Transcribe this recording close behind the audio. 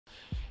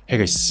Hey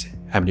guys,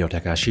 I'm Ryo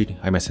Takashi.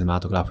 I'm a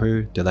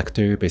cinematographer,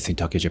 director based in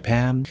Tokyo,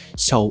 Japan.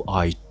 So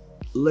I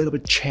little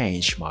bit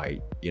changed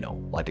my,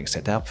 lighting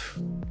setup.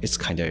 It's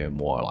kind of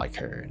more like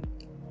a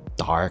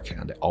dark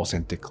and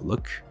authentic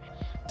look.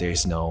 There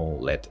is no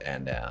LED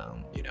and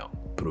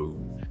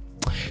blue.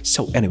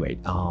 So anyway,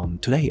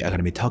 today I'm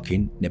gonna be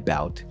talking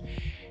about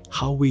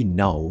how we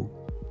know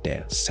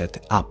the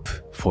setup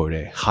for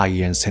the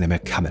high-end cinema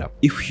camera.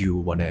 If you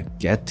wanna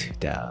get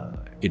the,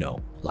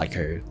 like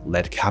a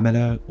LED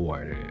camera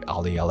or the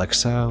ARRI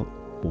Alexa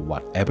or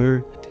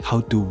whatever,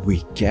 how do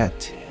we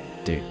get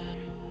the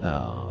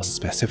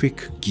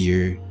specific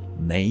gear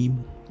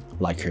name,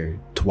 like a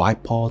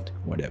tripod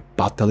or the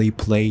battery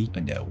plate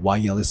and the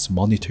wireless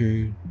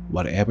monitor,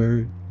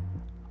 whatever?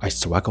 I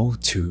struggle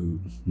to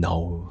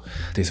know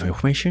this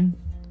information.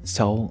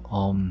 So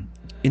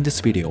in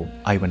this video,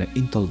 I want to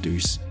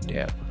introduce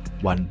the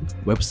one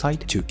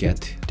website to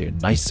get the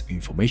nice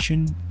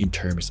information in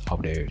terms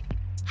of the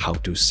how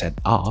to set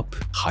up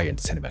high-end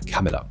cinema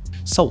camera.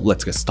 So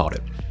let's get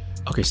started.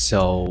 Okay,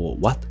 so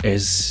what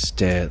is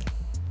the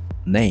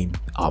name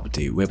of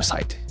the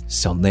website?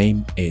 So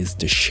name is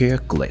the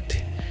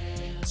Sharegrid.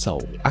 So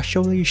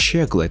actually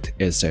Sharegrid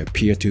is a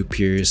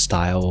peer-to-peer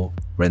style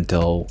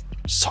rental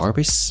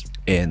service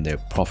in the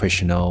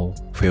professional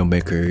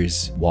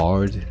filmmakers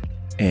world,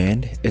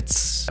 and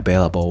it's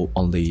available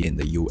only in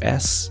the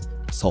US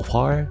so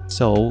far.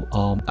 So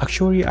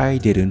actually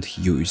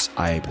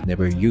I've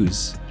never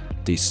used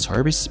this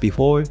service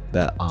before,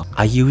 but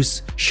I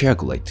use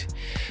Sharegrid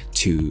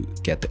to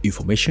get the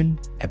information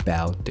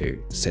about the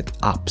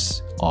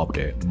setups of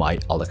the My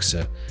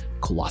Alexa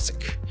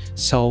Classic.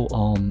 So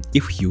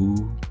if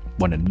you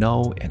want to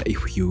know and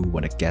if you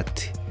want to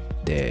get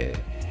the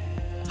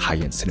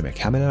high-end cinema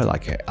camera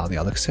like ARRI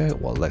Alexa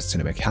or LED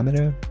cinema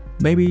camera,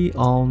 maybe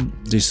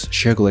this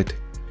Sharegrid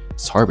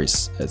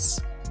service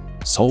is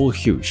so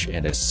huge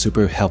and a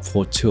super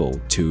helpful tool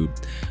to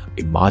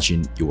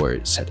imagine your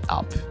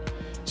setup.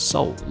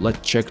 So let's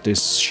check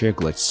this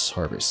Sharegrid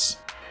service.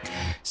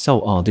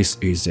 So this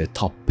is the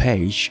top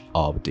page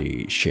of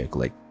the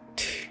Sharegrid,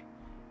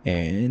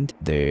 and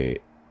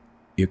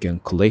you can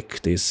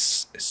click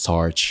this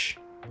search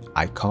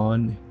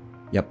icon.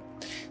 Yep.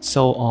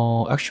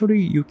 So actually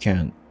you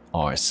can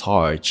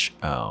search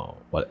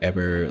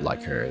whatever,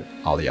 like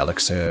ARRI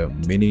Alexa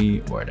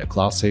Mini or the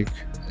Classic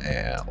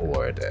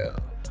or the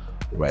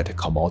Red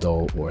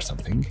Komodo or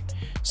something.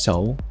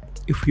 So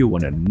if you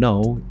want to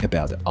know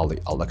about the ARRI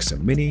Alexa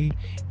Mini,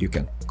 you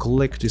can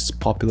click these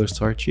popular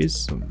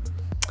searches.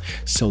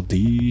 So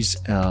these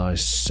are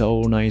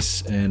so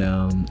nice, and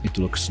it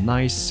looks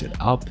nice set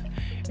up,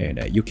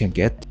 and you can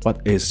get what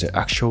is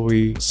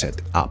actually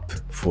set up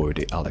for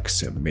the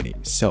Alexa Mini.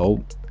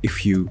 So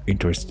if you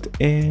interested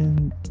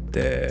in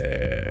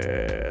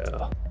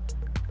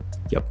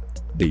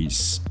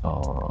these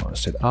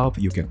setup,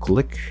 you can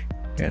click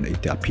and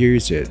it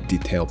appears a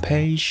detail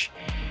page,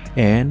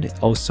 and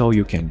also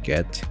you can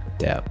get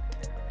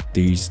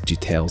these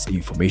details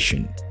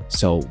information.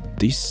 So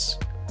this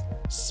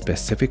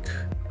specific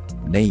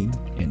name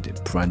and the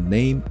brand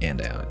name and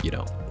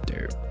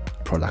their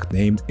product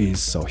name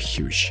is so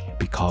huge,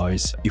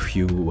 because if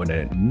you want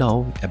to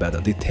know about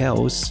the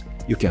details,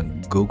 you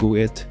can Google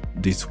it,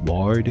 this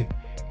word,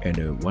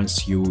 and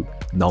once you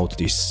know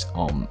this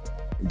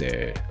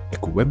the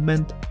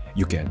equipment,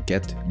 you can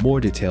get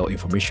more detailed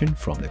information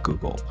from the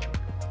Google.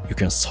 You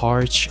can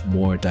search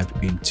more dive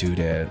into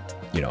the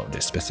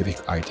the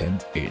specific item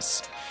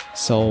is.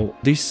 So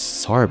this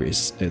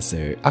service is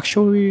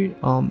actually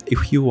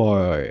if you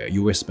are a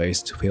US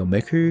based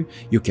filmmaker,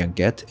 you can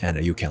get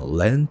and you can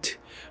rent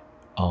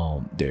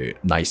the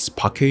nice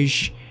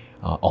package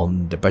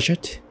on the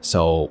budget.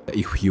 So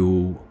if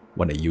you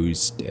want to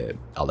use the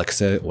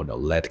Alexa or the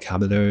LED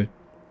camera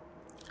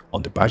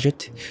on the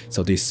budget,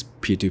 so this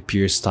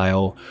peer-to-peer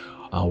style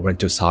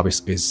rental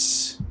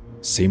service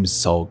seems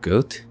so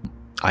good.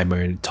 I'm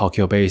in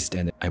Tokyo based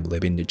and I'm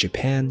living in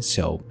Japan,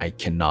 so I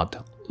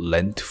cannot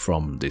rent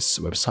from this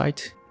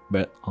website.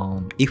 But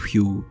if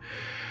you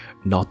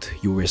not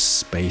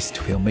US based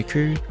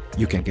filmmaker,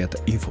 you can get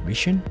the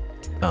information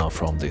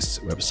from this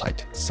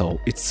website. So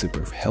it's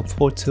super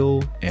helpful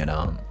tool, and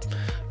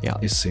yeah,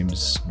 it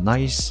seems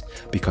nice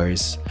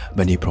because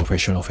many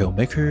professional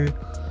filmmakers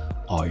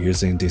are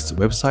using this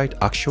website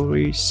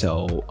actually.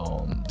 So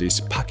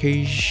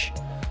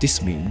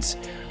this means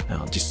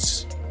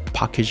this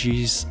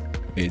packages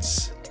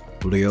is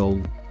real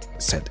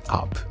set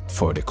up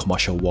for the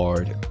commercial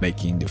world,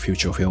 making the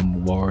future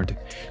film world.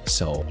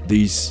 So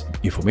this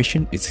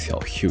information is so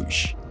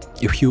huge.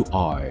 If you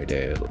are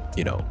the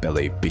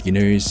very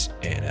beginners,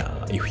 and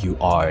if you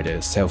are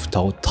the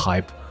self-taught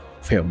type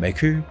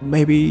filmmaker,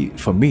 maybe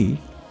for me,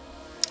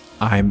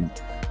 I'm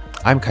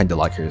kind of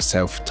like a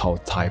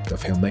self-taught type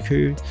of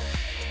filmmaker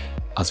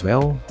as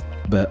well,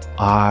 but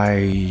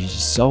I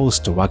so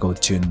struggle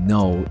to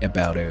know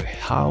about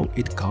how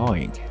it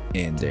going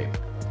in the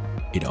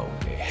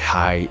the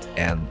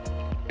high-end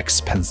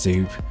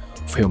expensive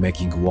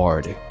filmmaking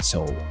world,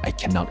 so I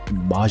cannot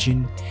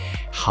imagine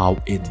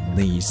how it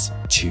needs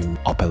to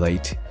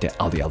operate the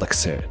ARRI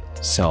Alexa.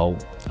 So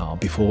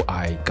before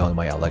I got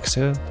my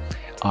Alexa,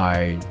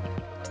 I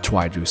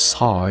tried to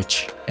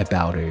search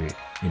about the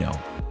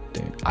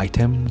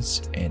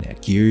items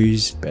and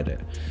gears,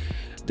 but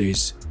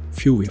there's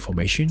few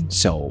information.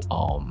 So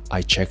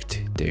I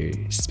checked the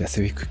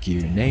specific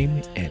gear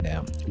name and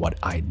what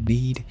I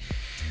need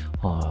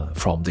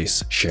from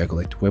this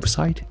Sharegrid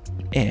website,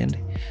 and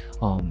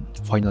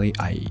finally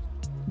I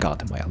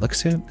got my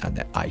Alexa,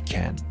 and I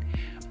can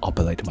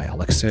operate my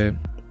Alexa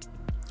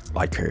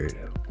like a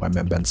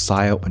one-man band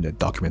style and a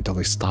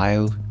documentary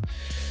style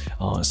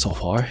so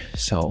far.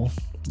 So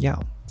yeah,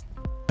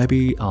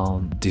 maybe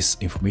this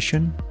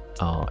information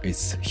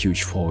is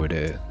huge for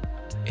the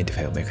indie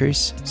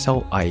filmmakers,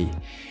 so I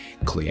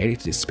created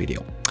this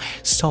video.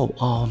 So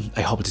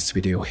I hope this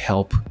video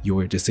help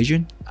your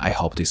decision. I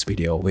hope this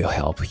video will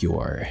help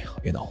your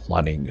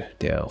learning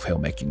the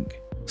filmmaking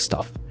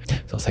stuff.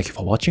 So thank you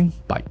for watching.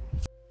 Bye.